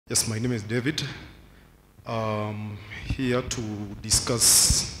Yes, my name is David. Here to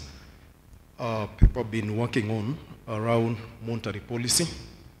discuss a paper I've been working on around monetary policy,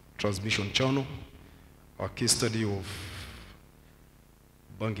 transmission channel, a case study of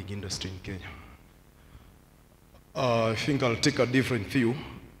banking industry in Kenya. I think I'll take a different view.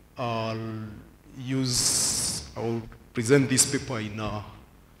 I'll present this paper in a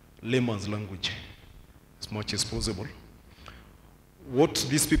layman's language as much as possible. What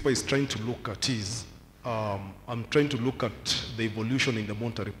this paper is trying to look at is, I'm trying to look at the evolution in the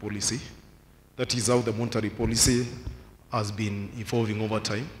monetary policy. That is how the monetary policy has been evolving over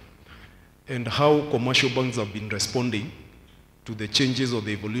time, and how commercial banks have been responding to the changes or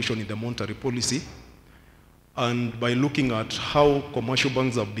the evolution in the monetary policy. And by looking at how commercial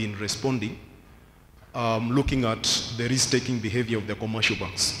banks have been responding, looking at the risk-taking behavior of the commercial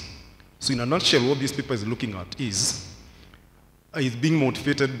banks. So in a nutshell, what this paper is looking at is being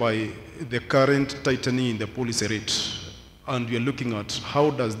motivated by the current tightening in the policy rate. And we are looking at how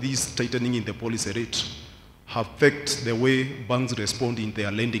does this tightening in the policy rate affect the way banks respond in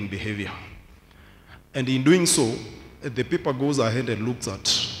their lending behavior. And in doing so, the paper goes ahead and looks at,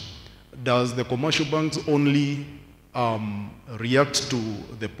 does the commercial banks only react to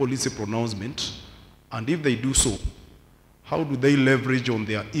the policy pronouncement? And if they do so, how do they leverage on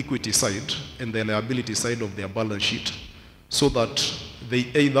their equity side and the liability side of their balance sheet so that they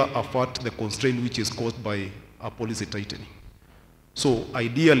either avert the constraint which is caused by a policy tightening? So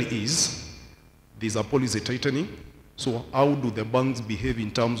ideally there's a policy tightening. So how do the banks behave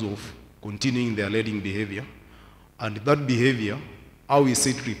in terms of continuing their lending behavior? And that behavior, how is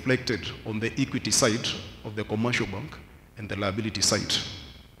it reflected on the equity side of the commercial bank and the liability side?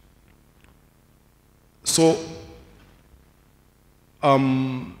 So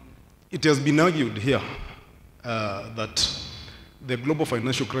it has been argued here that the global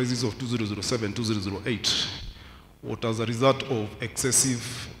financial crisis of 2007-2008 was as a result of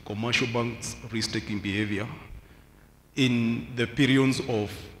excessive commercial banks' risk-taking behavior in the periods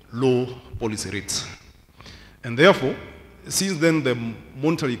of low policy rates. And therefore, since then, the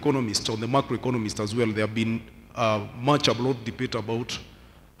monetary economists or the macroeconomists as well, there have been much a lot of debate about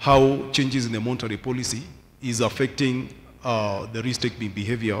how changes in the monetary policy is affecting the risk-taking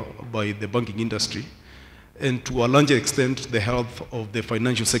behavior by the banking industry, and to a larger extent, the health of the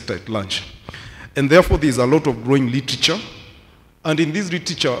financial sector at large. And therefore, there's a lot of growing literature. And in this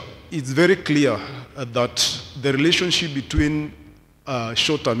literature, it's very clear that the relationship between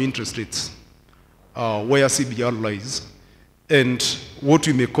short-term interest rates, where CBR lies, and what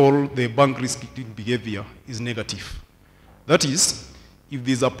we may call the bank risk-taking behavior is negative. That is, if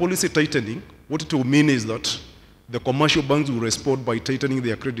there's a policy tightening, what it will mean is that the commercial banks will respond by tightening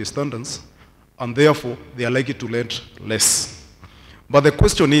their credit standards, and therefore they are likely to lend less. But the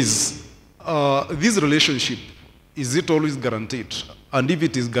question is, this relationship, is it always guaranteed? And if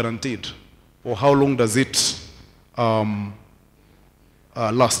it is guaranteed, for how long does it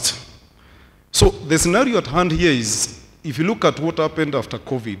last? So the scenario at hand here is, if you look at what happened after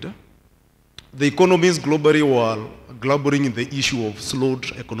COVID, the economies globally were grappling in the issue of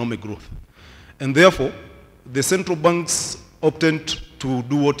slowed economic growth. And therefore, the central banks opted to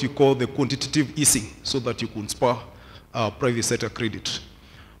do what you call the quantitative easing so that you could spur private sector credit.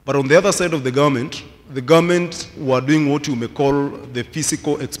 But on the other side of the government were doing what you may call the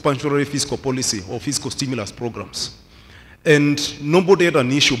expansionary fiscal policy or fiscal stimulus programs. And nobody had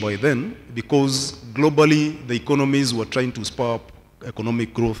an issue by then because globally the economies were trying to spur up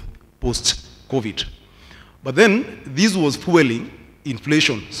economic growth post-COVID. But then this was fueling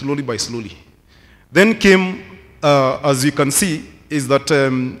inflation slowly by slowly. Then came, as you can see, is that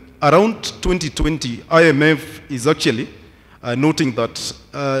around 2020, IMF is actually noting that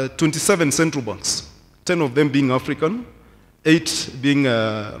 27 central banks, 10 of them being African, 8 being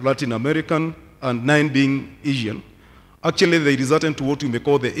Latin American, and 9 being Asian, actually they resorted to what we may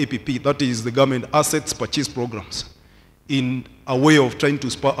call the APP, that is the government assets purchase programs, in a way of trying to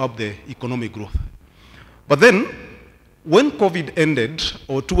spur up the economic growth. But then, when COVID ended,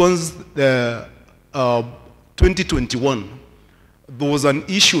 or towards the 2021, there was an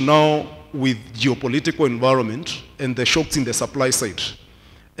issue now with geopolitical environment and the shocks in the supply side.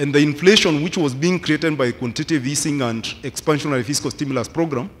 And the inflation which was being created by quantitative easing and expansionary fiscal stimulus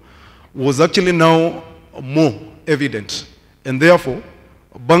program was actually now more evident. And therefore,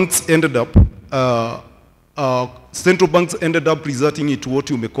 banks ended up, central banks ended up resorting into what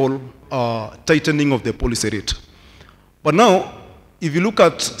you may call tightening of the policy rate. But now, if you look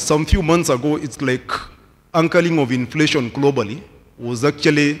at some few months ago, it's like anchoring of inflation globally was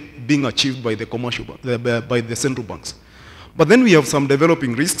actually being achieved by the commercial by the central banks. But then we have some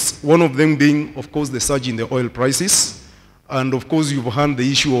developing risks, one of them being, of course, the surge in the oil prices. And of course, you've heard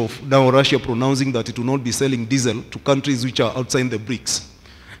the issue of now Russia pronouncing that it will not be selling diesel to countries which are outside the BRICS.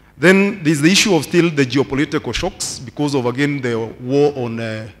 Then there's the issue of still the geopolitical shocks because of, again, the war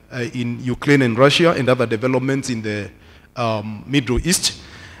in Ukraine and Russia and other developments in the Middle East.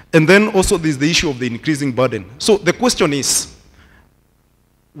 And then also there's the issue of the increasing burden. So the question is,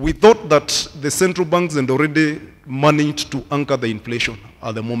 we thought that the central banks had already managed to anchor the inflation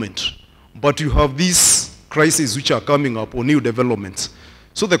at the moment. But you have these crises which are coming up or new developments.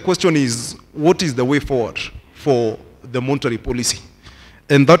 So the question is, what is the way forward for the monetary policy?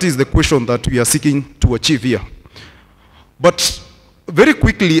 And that is the question that we are seeking to achieve here. But very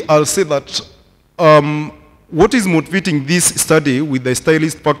quickly, I'll say that what is motivating this study with the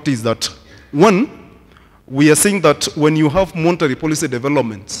stylist fact is that, one, we are saying that when you have monetary policy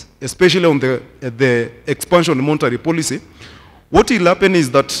developments, especially on the expansion of monetary policy, what will happen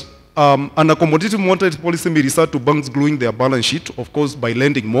is that an accommodative monetary policy may result to banks growing their balance sheet, of course, by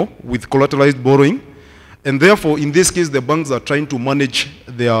lending more with collateralized borrowing. And therefore, in this case, the banks are trying to manage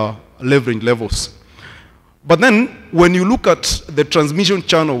their leverage levels. But then, when you look at the transmission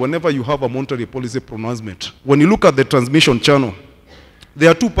channel, whenever you have a monetary policy pronouncement, when you look at the transmission channel,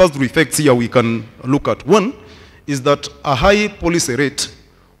 there are two pass-through effects here we can look at. One is that a high policy rate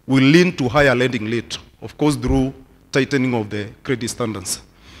will lead to higher lending rate, of course, through tightening of the credit standards.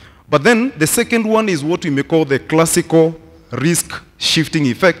 But then, the second one is what we may call the classical risk shifting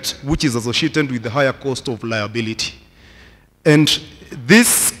effect, which is associated with the higher cost of liability. And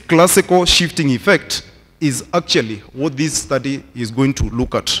this classical shifting effect is actually what this study is going to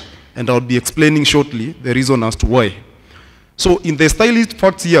look at. And I'll be explaining shortly the reason as to why. So in the stylist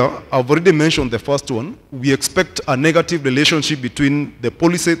facts here, I've already mentioned the first one. We expect a negative relationship between the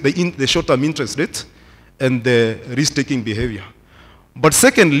policy, the short-term interest rate and the risk-taking behavior. But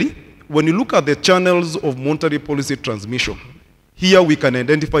secondly, when you look at the channels of monetary policy transmission, here we can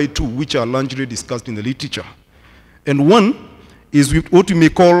identify two which are largely discussed in the literature. And one is what we may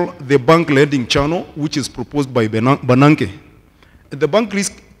call the bank lending channel, which is proposed by Bernanke. The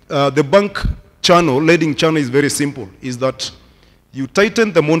bank channel, lending channel is very simple, is that you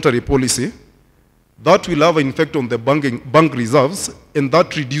tighten the monetary policy, that will have an effect on the bank reserves, and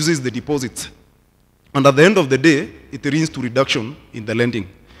that reduces the deposits. And at the end of the day, it leads to reduction in the lending.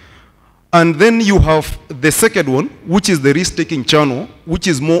 And then you have the second one, which is the risk-taking channel, which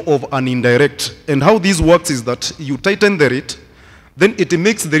is more of an indirect. And how this works is that you tighten the rate, then it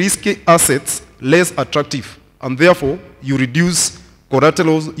makes the risky assets less attractive. And therefore, you reduce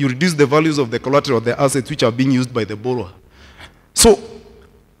collaterals, you reduce the values of the collateral, the assets which are being used by the borrower. So,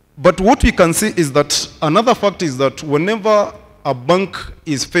 but what we can say is that another fact is that whenever a bank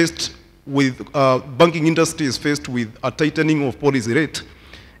is faced with, banking industry is faced with a tightening of policy rate,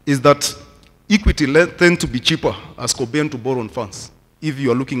 is that equity tends to be cheaper as compared to borrowed funds, if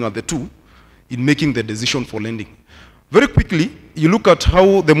you are looking at the two in making the decision for lending. Very quickly, you look at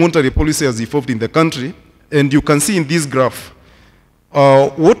how the monetary policy has evolved in the country, and you can see in this graph,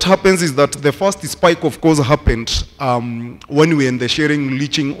 what happens is that the first spike, of course, happened when we were in the sharing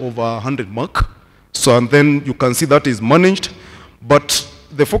reaching over 100 mark. So, and then you can see that is managed, but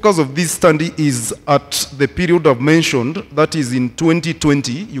the focus of this study is at the period I've mentioned, that is in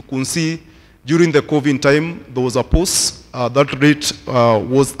 2020. You can see during the COVID time, there was a pause. That rate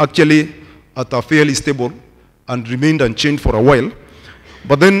was actually at a fairly stable and remained unchanged for a while.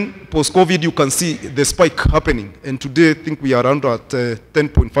 But then post-COVID, you can see the spike happening. And today, I think we are around at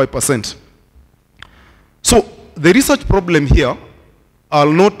 10.5%. So the research problem here,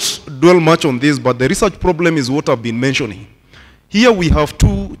 I'll not dwell much on this, but the research problem is what I've been mentioning. Here we have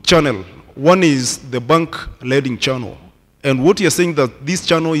two channels. One is the bank lending channel. And what you're saying that this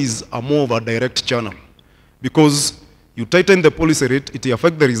channel is a more of a direct channel. Because you tighten the policy rate, it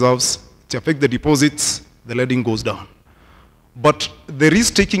affects the reserves, it affects the deposits, the lending goes down. But the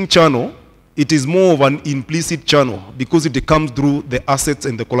risk-taking channel, it is more of an implicit channel because it comes through the assets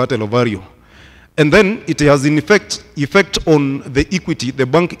and the collateral value. And then it has an effect on the equity, the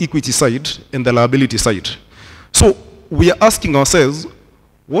bank equity side and the liability side. So we are asking ourselves,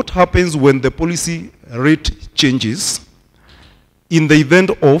 what happens when the policy rate changes in the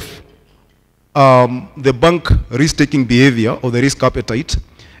event of the bank risk-taking behavior or the risk appetite,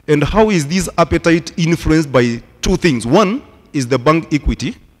 and how is this appetite influenced by two things? One is the bank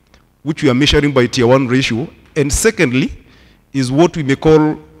equity, which we are measuring by Tier 1 ratio, and secondly is what we may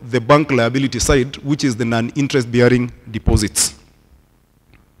call the bank liability side, which is the non-interest bearing deposits.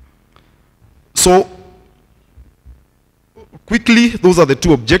 So quickly, those are the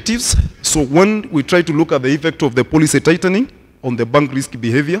two objectives. So one, we try to look at the effect of the policy tightening on the bank risk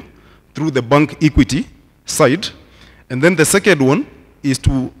behavior through the bank equity side. And then the second one is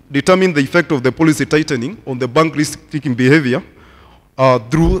to determine the effect of the policy tightening on the bank risk-taking behavior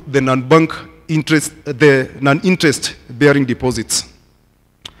through the non-interest bearing deposits.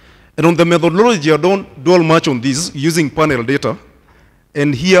 And on the methodology, I don't dwell much on this, using panel data.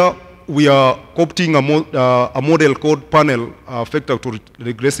 And here we are opting a model called panel factor to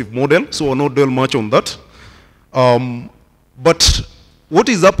regressive model, so I'll not dwell much on that. But what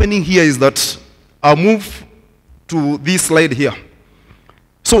is happening here is that I'll move to this slide here.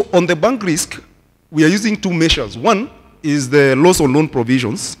 So on the bank risk, we are using two measures. One is the loss on loan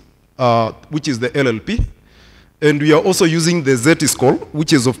provisions, which is the LLP. And we are also using the Z-score,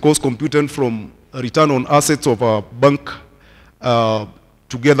 which is, of course, computed from a return on assets of a bank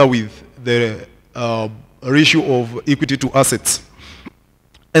together with the ratio of equity to assets.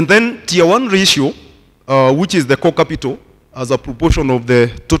 And then Tier 1 ratio, which is the core capital as a proportion of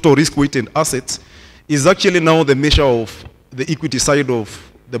the total risk-weighted assets, is actually now the measure of the equity side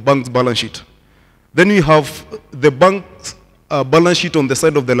of the bank's balance sheet. Then we have the bank's balance sheet on the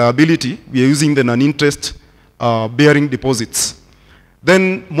side of the liability. We are using the non-interest bearing deposits.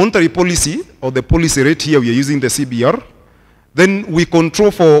 Then monetary policy, or the policy rate here, we are using the CBR. Then we control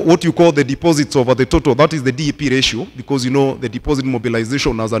for what you call the deposits over the total. That is the DEP ratio, because you know the deposit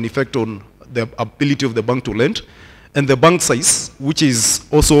mobilization has an effect on the ability of the bank to lend. And the bank size, which is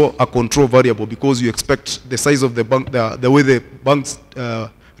also a control variable, because you expect the size of the bank, the way the bank's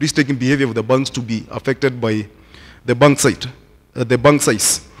risk-taking behavior of the banks to be affected by the bank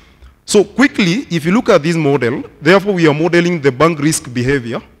size. So quickly, if you look at this model, therefore we are modeling the bank risk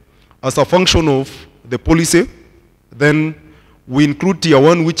behavior as a function of the policy. Then we include Tier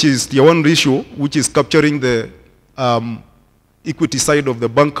 1, which is Tier 1 ratio, which is capturing the equity side of the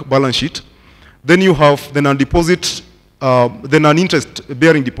bank balance sheet. Then you have the non-deposit, the non-interest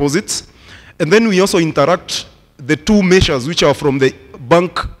bearing deposits. And then we also interact the two measures, which are from the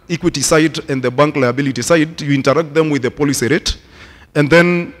bank equity side and the bank liability side. You interact them with the policy rate. And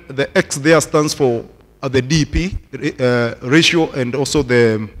then the X there stands for the DEP ratio, and also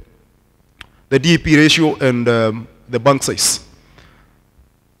the DEP ratio and the bank size.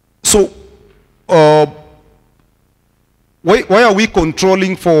 So why are we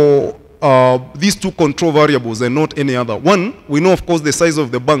controlling for these two control variables and not any other? One, we know, of course, the size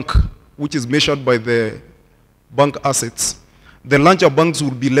of the bank, which is measured by the bank assets. The larger banks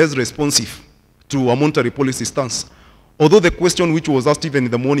will be less responsive to a monetary policy stance. Although the question which was asked even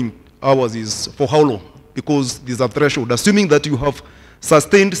in the morning hours is for how long? Because there's a threshold. Assuming that you have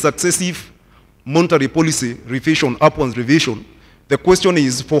sustained successive monetary policy revision, upwards revision, the question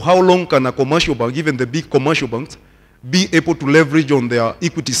is for how long can a commercial bank, even the big commercial banks, be able to leverage on their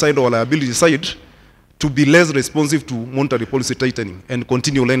equity side or liability side to be less responsive to monetary policy tightening and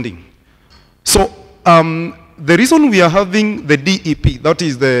continue lending. So the reason we are having the DEP, that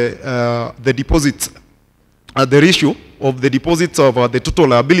is the deposits, the ratio of the deposits of the total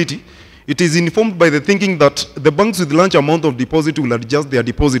liability, it is informed by the thinking that the banks with large amount of deposit will adjust their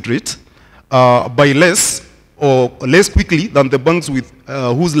deposit rate by less or less quickly than the banks with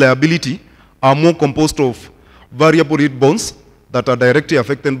whose liability are more composed of variable rate bonds that are directly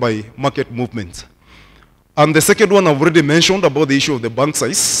affected by market movements. And the second one I've already mentioned about the issue of the bank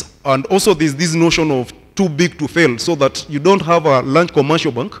size, and also there's this notion of too big to fail, so that you don't have a large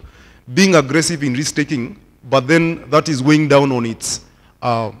commercial bank being aggressive in risk-taking, but then that is weighing down on its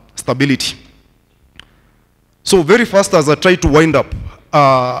stability. So very fast, as I try to wind up,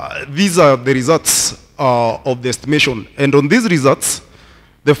 these are the results of the estimation. And on these results,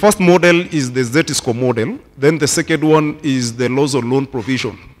 the first model is the Z-score model. Then the second one is the loss on loan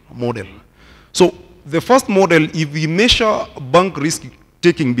provision model. So the first model, if we measure bank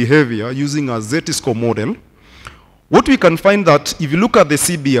risk-taking behavior using a Z-score model, what we can find that if you look at the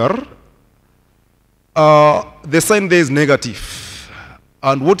CBR, the sign there is negative.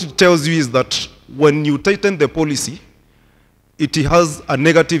 And what it tells you is that when you tighten the policy, it has a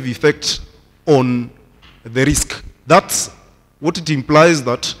negative effect on the risk. That's what it implies,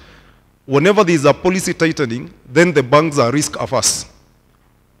 that whenever there is a policy tightening, then the banks are risk averse.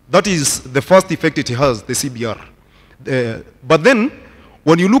 That is the first effect it has, the CBR. But then,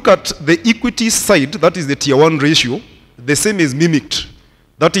 when you look at the equity side, that is the Tier 1 ratio, the same is mimicked.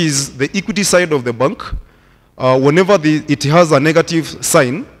 That is the equity side of the bank. Whenever it has a negative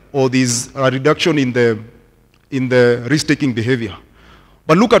sign, or there is a reduction in the risk-taking behavior.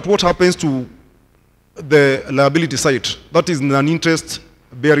 But look at what happens to the liability side. That is non-interest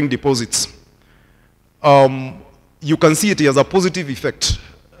bearing deposits. You can see it has a positive effect.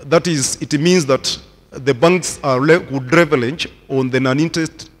 that is, it means that the banks would leverage on the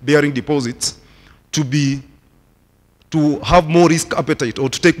non-interest-bearing deposits to have more risk appetite or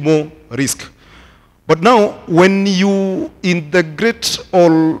to take more risk. But now, when you integrate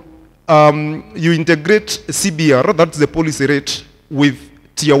CBR, that's the policy rate, with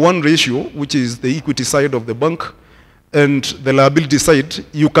tier 1 ratio, which is the equity side of the bank, and the liability side,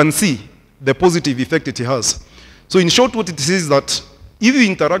 you can see the positive effect it has. So in short, what it is that if you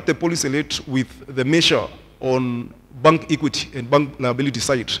interact the policy rate with the measure on bank equity and bank liability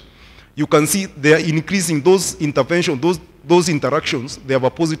side, you can see they are increasing those interventions, those interactions, they have a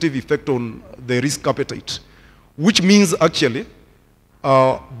positive effect on the risk appetite, which means actually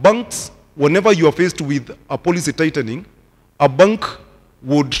banks, whenever you are faced with a policy tightening, a bank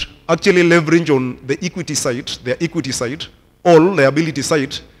would actually leverage on the equity side, their equity side, or liability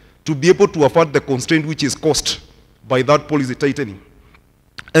side, to be able to afford the constraint which is caused by that policy tightening.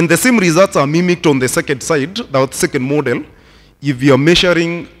 And the same results are mimicked on the second side, that second model, if you are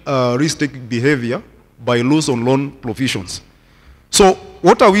measuring risk-taking behavior by loss on loan provisions. So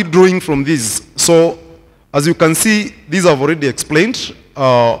what are we drawing from this? So as you can see, these I've already explained,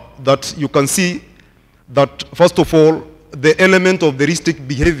 that you can see that, first of all, the element of the risk-taking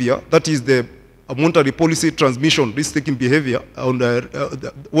behavior, that is the monetary policy transmission risk-taking behavior, on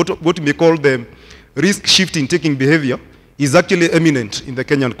what we may call the risk-shifting taking behavior, is actually eminent in the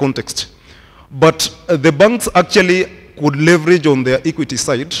Kenyan context. But the banks actually could leverage on their equity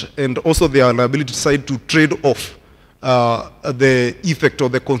side and also their liability side to trade off the effect or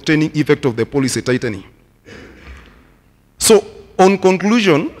the constraining effect of the policy tightening. So on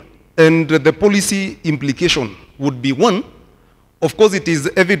conclusion, and the policy implication would be, one, of course it is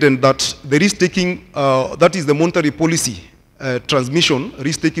evident that the risk-taking, that is the monetary policy transmission,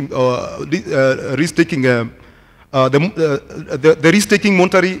 risk-taking, the risk-taking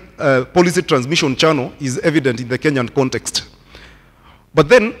monetary policy transmission channel is evident in the Kenyan context. But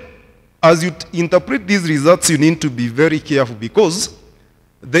then, as you interpret these results, you need to be very careful, because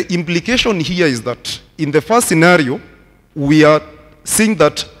the implication here is that in the first scenario, we are seeing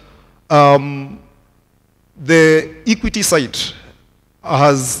that the equity side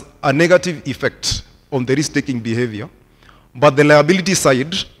has a negative effect on the risk-taking behavior, but the liability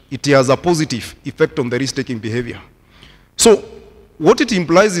side, it has a positive effect on the risk-taking behavior. So what it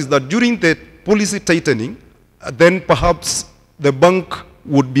implies is that during the policy tightening, then perhaps the bank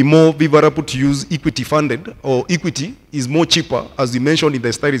would be more favorable to use equity funded, or equity is more cheaper, as we mentioned in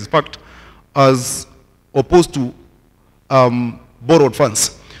the studies fact, as opposed to borrowed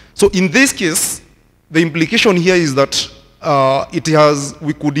funds. So in this case, the implication here is that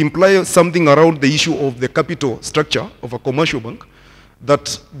we could imply something around the issue of the capital structure of a commercial bank,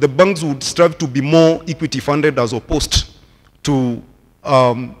 that the banks would strive to be more equity funded as opposed to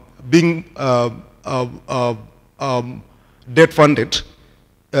being debt funded,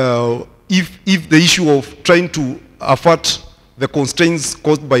 if the issue of trying to afford the constraints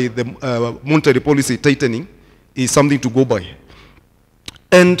caused by the monetary policy tightening is something to go by.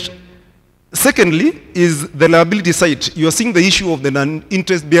 And secondly is the liability side. You are seeing the issue of the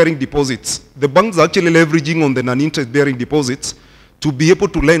non-interest bearing deposits. The banks are actually leveraging on the non-interest bearing deposits to be able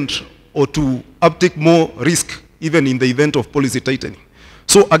to lend or to uptake more risk even in the event of policy tightening.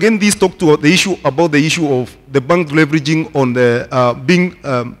 So again, this talks to the issue about the issue of the banks leveraging on the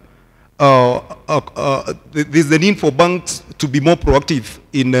there's the need for banks to be more proactive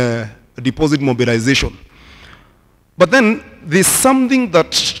in deposit mobilization. But then there's something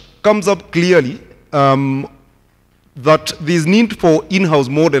that comes up clearly, that there's need for in-house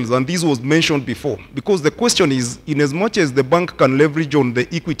models, and this was mentioned before, because the question is, in as much as the bank can leverage on the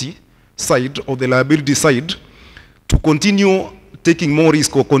equity side or the liability side to continue taking more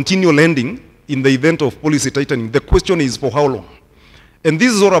risk or continue lending in the event of policy tightening, the question is for how long? And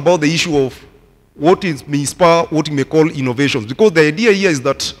this is all about the issue of what may inspire what we may call innovations, because the idea here is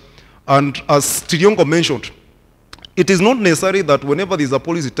that, and as Tiriongo mentioned, it is not necessary that whenever there is a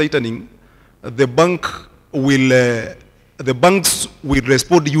policy tightening, the banks will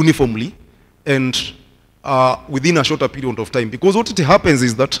respond uniformly and within a shorter period of time. Because what it happens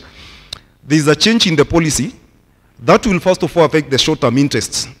is that there is a change in the policy that will first of all affect the short-term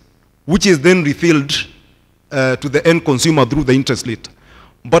interests, which is then refilled to the end consumer through the interest rate.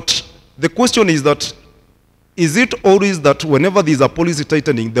 But the question is that, is it always that whenever there is a policy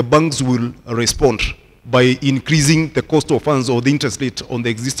tightening, the banks will respond by increasing the cost of funds or the interest rate on the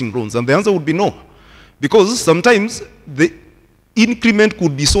existing loans? And the answer would be no. Because sometimes the increment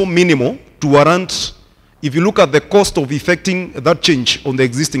could be so minimal to warrant, if you look at the cost of effecting that change on the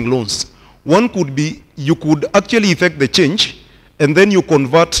existing loans, one could be, you could actually effect the change and then you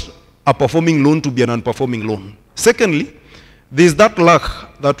convert a performing loan to be an unperforming loan. Secondly, there's that lag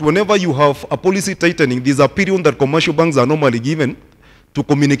that whenever you have a policy tightening, there's a period that commercial banks are normally given to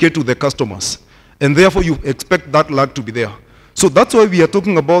communicate to the customers. And therefore, you expect that lag to be there. So that's why we are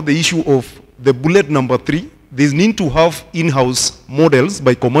talking about the issue of the bullet number 3. There's need to have in-house models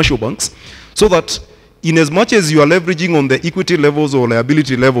by commercial banks so that in as much as you are leveraging on the equity levels or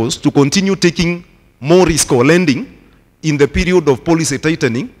liability levels to continue taking more risk or lending in the period of policy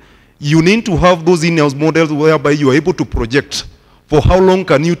tightening, you need to have those in-house models whereby you are able to project for how long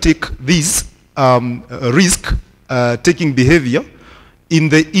can you take this risk-taking behavior in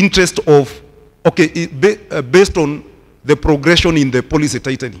the interest of, okay, based on the progression in the policy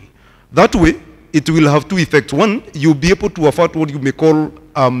tightening. That way, it will have two effects. One, you'll be able to afford what you may call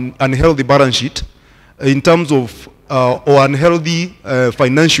unhealthy balance sheet in terms of, or unhealthy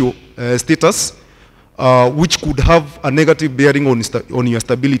financial status, which could have a negative bearing on your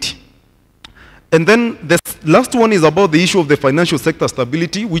stability. And then the last one is about the issue of the financial sector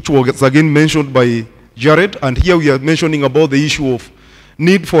stability, which was again mentioned by Jared. And here we are mentioning about the issue of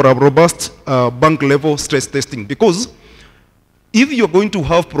need for a robust bank level stress testing. Because if you're going to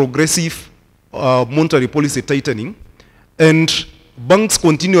have progressive monetary policy tightening and banks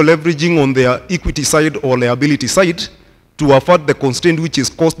continue leveraging on their equity side or liability side to afford the constraint which is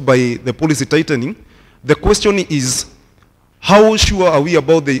caused by the policy tightening, the question is, how sure are we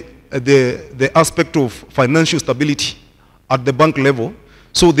about the aspect of financial stability at the bank level?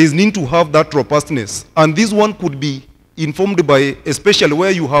 So there's need to have that robustness. And this one could be informed by, especially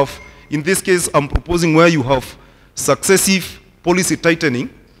where you have, in this case, I'm proposing where you have successive policy tightening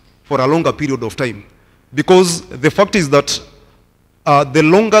for a longer period of time. Because the fact is that the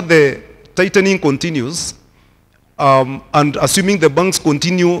longer the tightening continues, and assuming the banks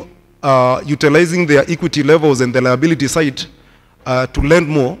continue utilizing their equity levels and the liability side to lend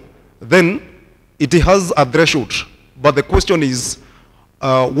more, then it has a threshold. But the question is,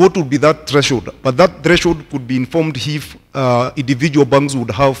 what would be that threshold? But that threshold could be informed if individual banks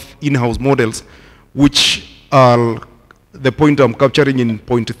would have in-house models, which are the point I'm capturing in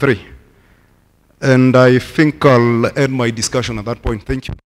point 3. And I think I'll end my discussion at that point. Thank you.